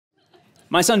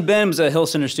My son Ben was a Hill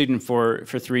Center student for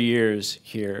 3 years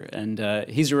here, and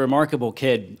he's a remarkable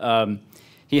kid.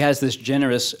 He has this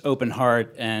generous, open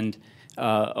heart and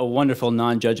a wonderful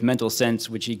non-judgmental sense,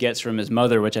 which he gets from his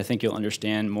mother, which I think you'll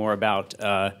understand more about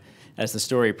as the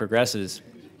story progresses.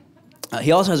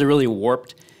 He also has a really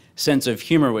warped sense of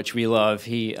humor, which we love.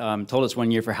 He told us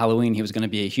one year for Halloween he was going to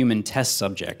be a human test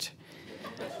subject.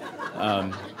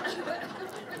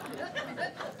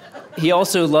 He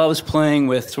also loves playing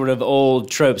with sort of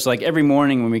old tropes. Like every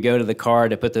morning when we go to the car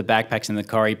to put the backpacks in the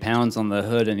car, he pounds on the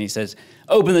hood and he says,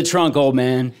 "Open the trunk, old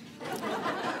man."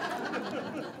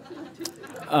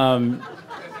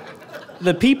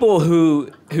 The people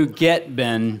who get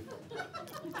Ben,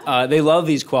 they love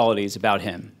these qualities about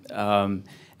him. And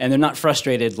they're not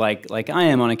frustrated like I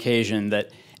am on occasion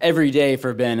that every day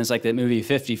for Ben is like that movie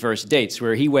 50 First Dates,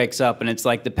 where he wakes up and it's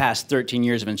like the past 13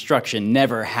 years of instruction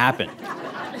never happened.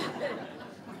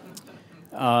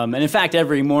 And in fact,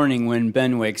 every morning when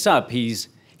Ben wakes up, he's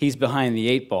behind the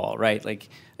 8 ball, right? Like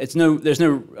there's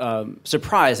no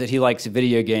surprise that he likes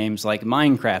video games like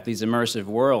Minecraft, these immersive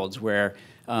worlds where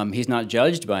he's not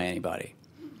judged by anybody.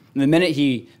 And the minute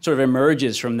he sort of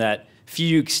emerges from that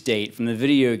fugue state from the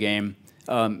video game,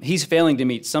 he's failing to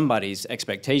meet somebody's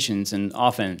expectations, and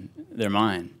often they're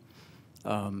mine.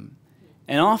 And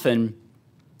often,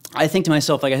 I think to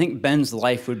myself, like, I think Ben's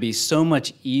life would be so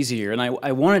much easier, and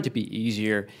I want it to be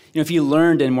easier, if he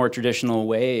learned in more traditional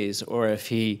ways, or if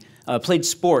he played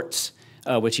sports,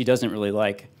 which he doesn't really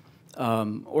like,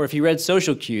 or if he read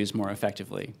social cues more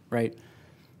effectively, right?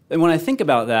 And when I think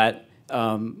about that,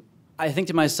 I think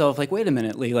to myself, like, wait a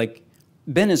minute, Lee, like,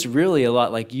 Ben is really a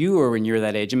lot like you were when you were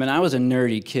that age. I mean, I was a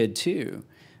nerdy kid, too.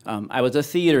 I was a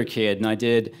theater kid, and I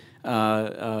did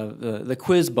the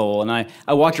quiz bowl, and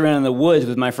I walked around in the woods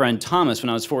with my friend Thomas when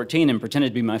I was 14 and pretended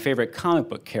to be my favorite comic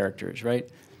book characters, right?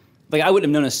 Like, I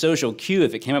wouldn't have known a social cue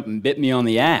if it came up and bit me on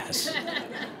the ass.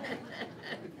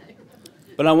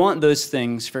 But I want those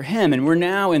things for him, and we're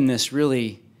now in this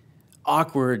really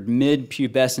awkward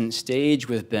mid-pubescent stage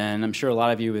with Ben. I'm sure a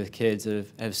lot of you with kids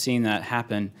have seen that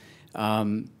happen.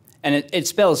 And it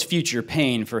spells future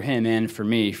pain for him and for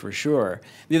me, for sure.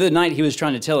 The other night, he was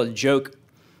trying to tell a joke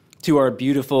to our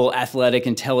beautiful, athletic,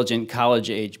 intelligent,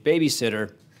 college-age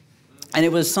babysitter, and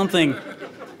it was something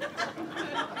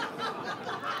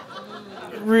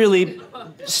really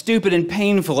stupid and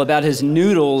painful about his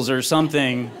noodles or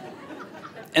something.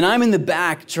 And I'm in the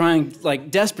back trying,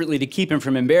 like, desperately to keep him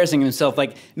from embarrassing himself,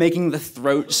 like making the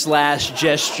throat slash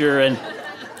gesture and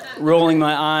rolling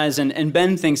my eyes, and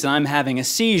Ben thinks that I'm having a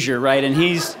seizure, right? And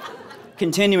he's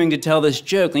continuing to tell this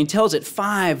joke, and he tells it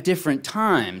 5 different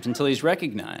times until he's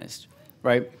recognized,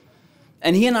 right?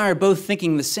 And he and I are both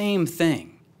thinking the same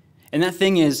thing. And that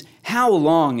thing is, how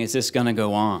long is this gonna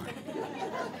go on?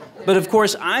 But of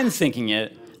course, I'm thinking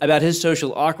it about his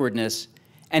social awkwardness,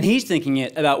 and he's thinking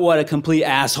it about what a complete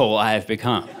asshole I have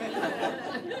become.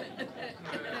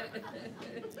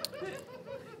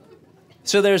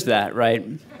 So there's that, right?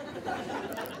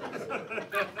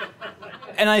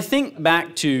 And I think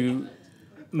back to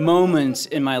moments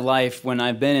in my life when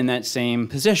I've been in that same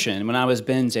position. When I was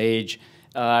Ben's age,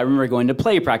 I remember going to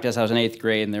play practice. I was in 8th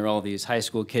grade, and there were all these high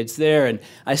school kids there. And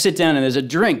I sit down, and there's a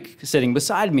drink sitting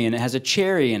beside me, and it has a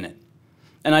cherry in it.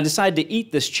 And I decide to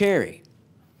eat this cherry.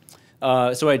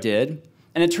 So I did.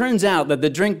 And it turns out that the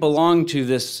drink belonged to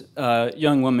this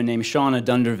young woman named Shauna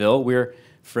Dunderville. We're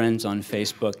friends on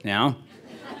Facebook now.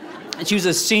 And she was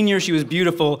a senior, she was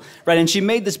beautiful, right? And she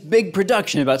made this big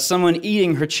production about someone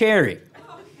eating her cherry.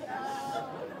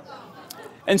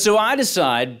 And so I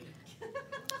decide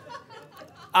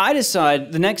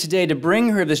the next day to bring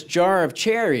her this jar of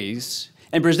cherries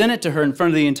and present it to her in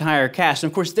front of the entire cast.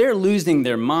 And of course, they're losing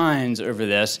their minds over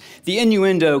this. The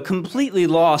innuendo completely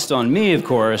lost on me, of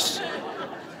course.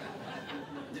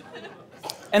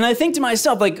 And I think to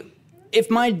myself, like,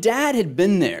 if my dad had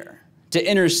been there to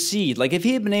intercede, like if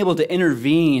he had been able to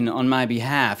intervene on my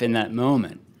behalf in that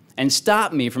moment and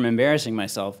stop me from embarrassing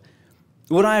myself,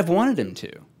 would I have wanted him to?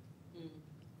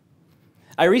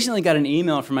 I recently got an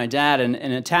email from my dad, and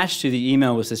attached to the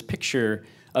email was this picture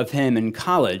of him in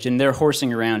college, and they're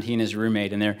horsing around, he and his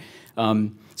roommate, and they're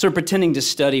sort of pretending to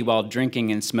study while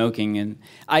drinking and smoking, and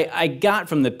I got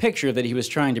from the picture that he was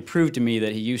trying to prove to me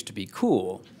that he used to be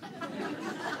cool.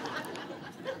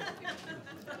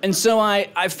 And so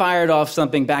I fired off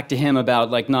something back to him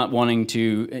about, like, not wanting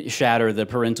to shatter the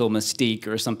parental mystique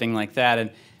or something like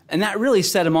that. And that really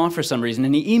set him off for some reason.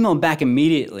 And he emailed back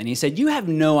immediately, and he said, "You have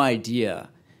no idea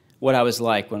what I was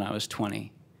like when I was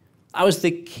 20. I was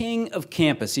the king of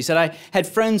campus." He said, "I had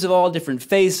friends of all different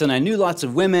faiths, and I knew lots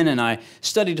of women, and I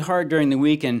studied hard during the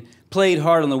week, and played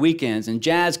hard on the weekends in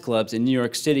jazz clubs in New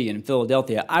York City and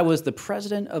Philadelphia. I was the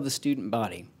president of the student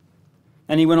body.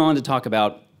 And he went on to talk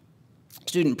about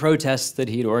student protests that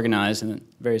he'd organized and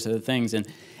various other things. And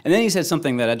then he said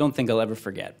something that I don't think I'll ever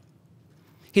forget.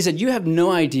 He said, "You have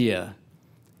no idea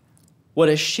what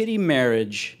a shitty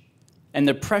marriage and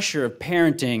the pressure of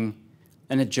parenting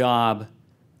and a job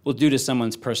will do to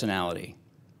someone's personality.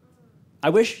 I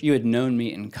wish you had known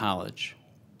me in college."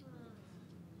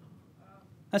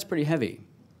 That's pretty heavy,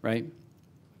 right?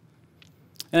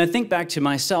 And I think back to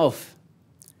myself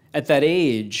at that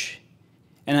age,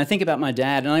 and I think about my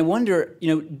dad, and I wonder,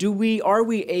 are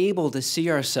we able to see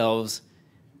ourselves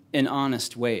in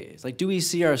honest ways? Like, do we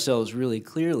see ourselves really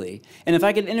clearly? And if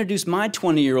I could introduce my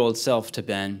 20-year-old self to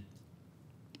Ben,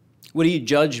 would he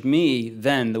judge me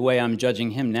then the way I'm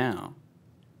judging him now?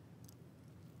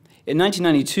 In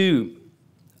 1992,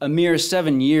 a mere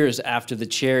 7 years after the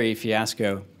Cherry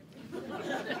fiasco,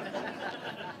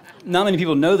 not many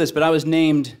people know this, but I was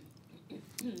named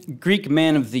Greek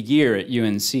Man of the Year at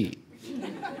UNC.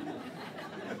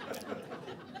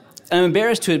 I'm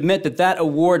embarrassed to admit that that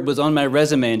award was on my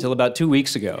resume until about 2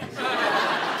 weeks ago.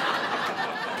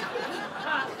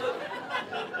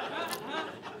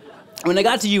 When I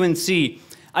got to UNC,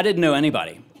 I didn't know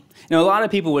anybody. A lot of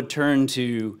people would turn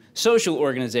to social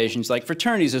organizations like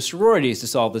fraternities or sororities to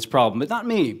solve this problem, but not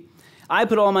me. I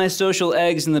put all my social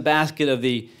eggs in the basket of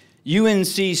the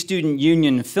UNC Student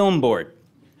Union Film Board.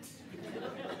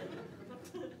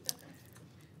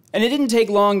 And it didn't take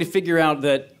long to figure out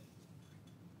that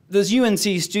this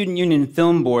UNC Student Union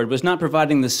Film Board was not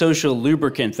providing the social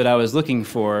lubricant that I was looking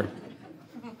for.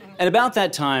 And about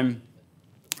that time,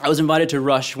 I was invited to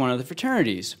rush one of the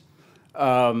fraternities.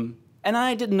 And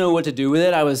I didn't know what to do with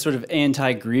it. I was sort of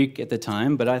anti-Greek at the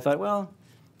time, but I thought, well,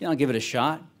 I'll give it a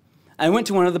shot. I went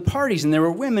to one of the parties, and there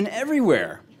were women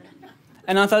everywhere.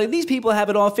 And I thought, these people have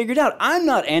it all figured out. I'm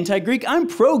not anti-Greek, I'm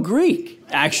pro-Greek,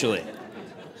 actually.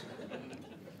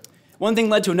 One thing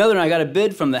led to another, and I got a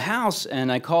bid from the house,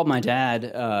 and I called my dad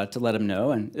to let him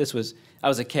know. And I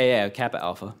was a KA, a Kappa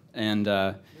Alpha, and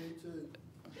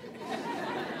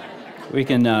we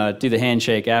can do the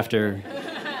handshake after.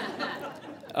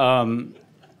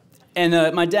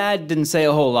 My dad didn't say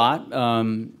a whole lot,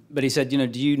 but he said, do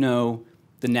you know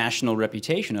the national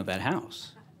reputation of that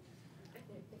house?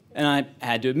 And I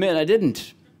had to admit I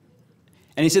didn't.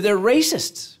 And he said, they're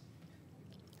racists.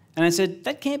 And I said,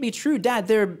 that can't be true, Dad.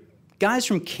 There are guys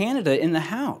from Canada in the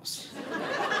house.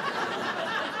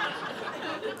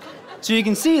 So you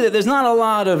can see that there's not a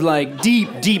lot of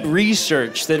deep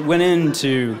research that went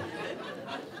into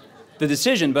the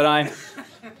decision, but I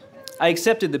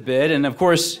accepted the bid, and of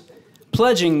course,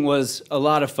 pledging was a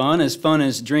lot of fun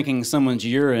as drinking someone's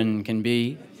urine can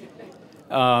be.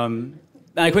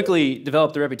 I quickly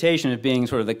developed a reputation of being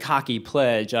sort of the cocky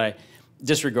pledge. I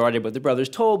disregarded what the brothers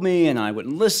told me, and I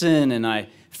wouldn't listen, and I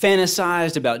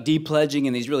fantasized about de-pledging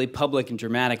in these really public and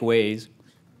dramatic ways.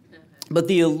 But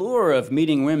the allure of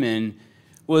meeting women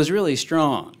was really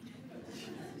strong.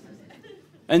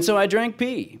 And so I drank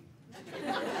pee.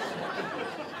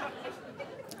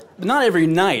 But not every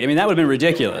night. That would have been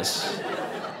ridiculous.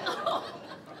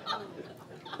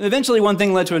 And eventually, one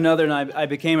thing led to another, and I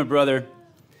became a brother.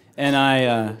 And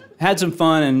I had some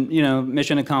fun and,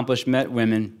 mission accomplished, met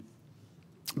women.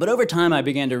 But over time, I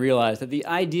began to realize that the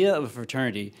idea of a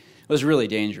fraternity was really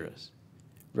dangerous,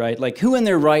 right? Who in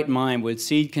their right mind would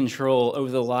cede control over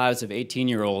the lives of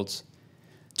 18-year-olds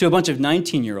to a bunch of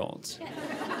 19-year-olds?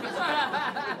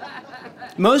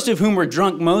 Most of whom were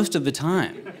drunk most of the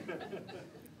time,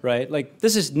 right?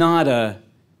 This is not a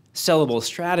sellable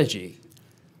strategy.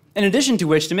 In addition to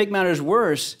which, to make matters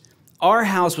worse, our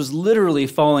house was literally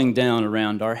falling down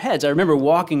around our heads. I remember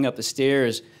walking up the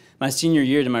stairs my senior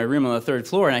year to my room on the 3rd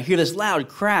floor, and I hear this loud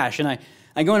crash, and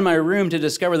I go into my room to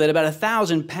discover that about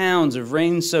 1,000 pounds of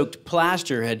rain-soaked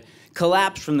plaster had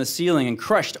collapsed from the ceiling and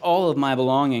crushed all of my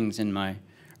belongings in my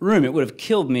room. It would have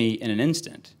killed me in an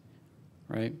instant,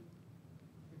 right?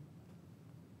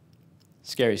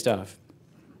 Scary stuff.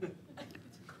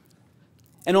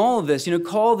 And all of this,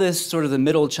 call this sort of the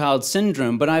middle child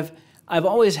syndrome, but I've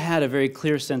always had a very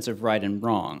clear sense of right and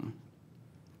wrong.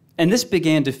 And this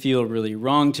began to feel really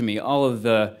wrong to me. All of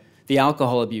the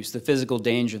alcohol abuse, the physical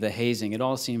danger, the hazing, it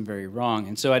all seemed very wrong.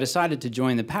 And so I decided to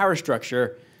join the power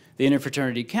structure, the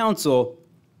Interfraternity Council,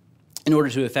 in order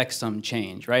to effect some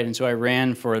change, right? And so I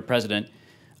ran for president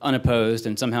unopposed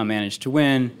and somehow managed to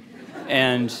win.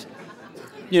 And,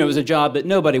 it was a job that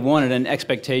nobody wanted and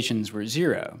expectations were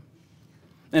zero.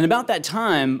 And about that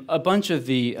time, a bunch of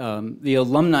the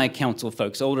alumni council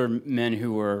folks, older men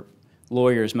who were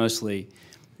lawyers mostly,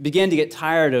 began to get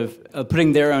tired of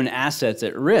putting their own assets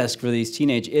at risk for these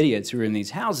teenage idiots who were in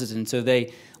these houses, and so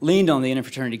they leaned on the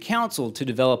Interfraternity Council to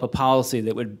develop a policy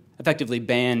that would effectively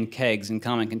ban kegs and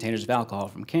common containers of alcohol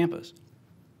from campus.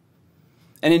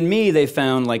 And in me, they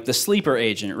found like the sleeper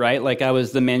agent, right? Like I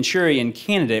was the Manchurian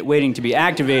candidate waiting to be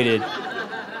activated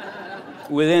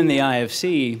within the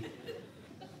IFC.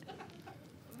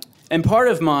 And part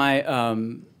of my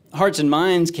Hearts and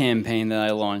Minds campaign that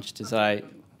I launched as I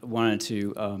wanted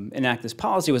to enact this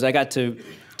policy was I got to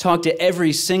talk to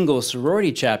every single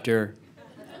sorority chapter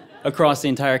across the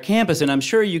entire campus, and I'm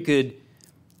sure you could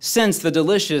sense the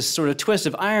delicious sort of twist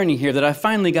of irony here that I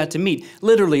finally got to meet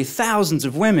literally thousands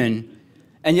of women,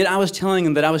 and yet I was telling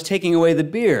them that I was taking away the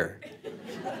beer.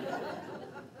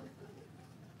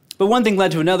 But one thing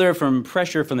led to another, from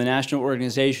pressure from the national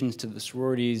organizations to the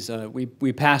sororities.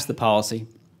 We passed the policy,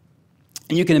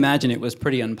 and you can imagine it was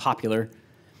pretty unpopular.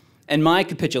 And my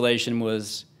capitulation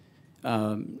was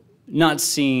not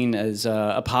seen as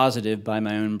a positive by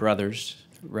my own brothers,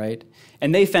 right?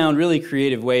 And they found really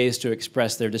creative ways to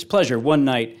express their displeasure. One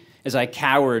night, as I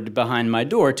cowered behind my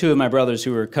door, two of my brothers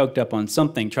who were coked up on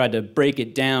something tried to break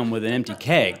it down with an empty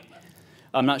keg.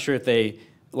 I'm not sure if they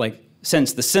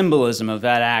sensed the symbolism of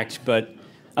that act, but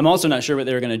I'm also not sure what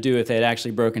they were going to do if they had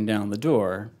actually broken down the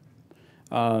door.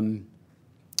 At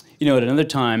another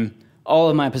time, all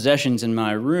of my possessions in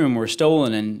my room were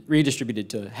stolen and redistributed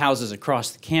to houses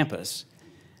across the campus.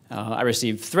 I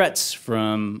received threats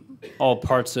from all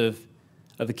parts of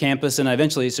the campus, and I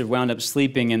eventually sort of wound up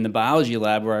sleeping in the biology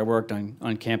lab where I worked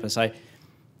on campus. I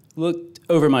looked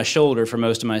over my shoulder for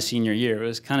most of my senior year. It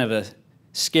was kind of a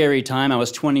scary time. I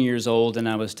was 20 years old, and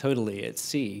I was totally at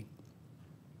sea.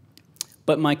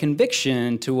 But my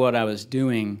conviction to what I was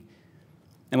doing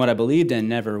and what I believed in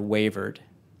never wavered.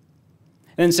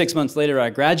 And then 6 months later, I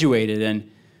graduated,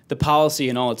 and the policy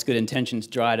and all its good intentions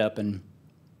dried up and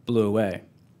blew away.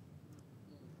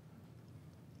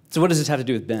 So what does this have to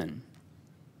do with Ben?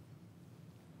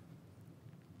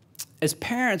 As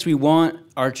parents, we want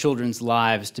our children's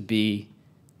lives to be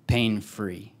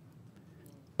pain-free.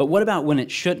 But what about when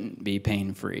it shouldn't be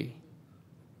pain-free?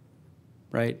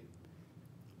 Right?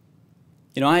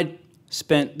 I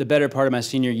spent the better part of my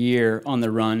senior year on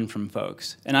the run from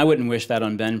folks, and I wouldn't wish that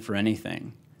on Ben for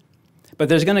anything. But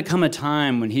there's going to come a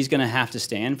time when he's going to have to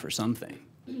stand for something,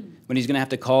 when he's going to have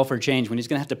to call for change, when he's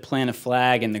going to have to plant a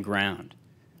flag in the ground.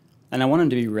 And I want him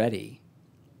to be ready.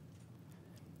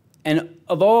 And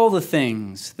of all the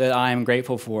things that I am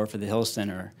grateful for the Hill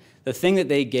Center, the thing that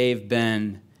they gave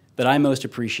Ben that I most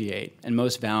appreciate and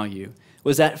most value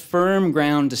was that firm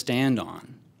ground to stand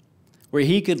on, where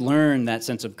he could learn that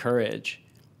sense of courage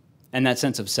and that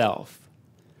sense of self.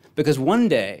 Because one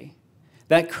day,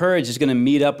 that courage is going to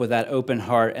meet up with that open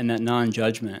heart and that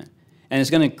non-judgment, and it's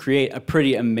going to create a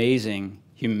pretty amazing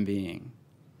human being.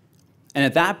 And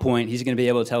at that point, he's going to be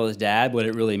able to tell his dad what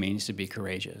it really means to be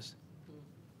courageous.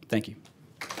 Thank you.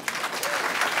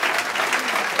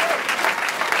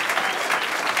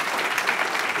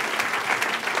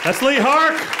 That's Lee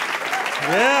Hark.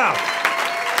 Yeah.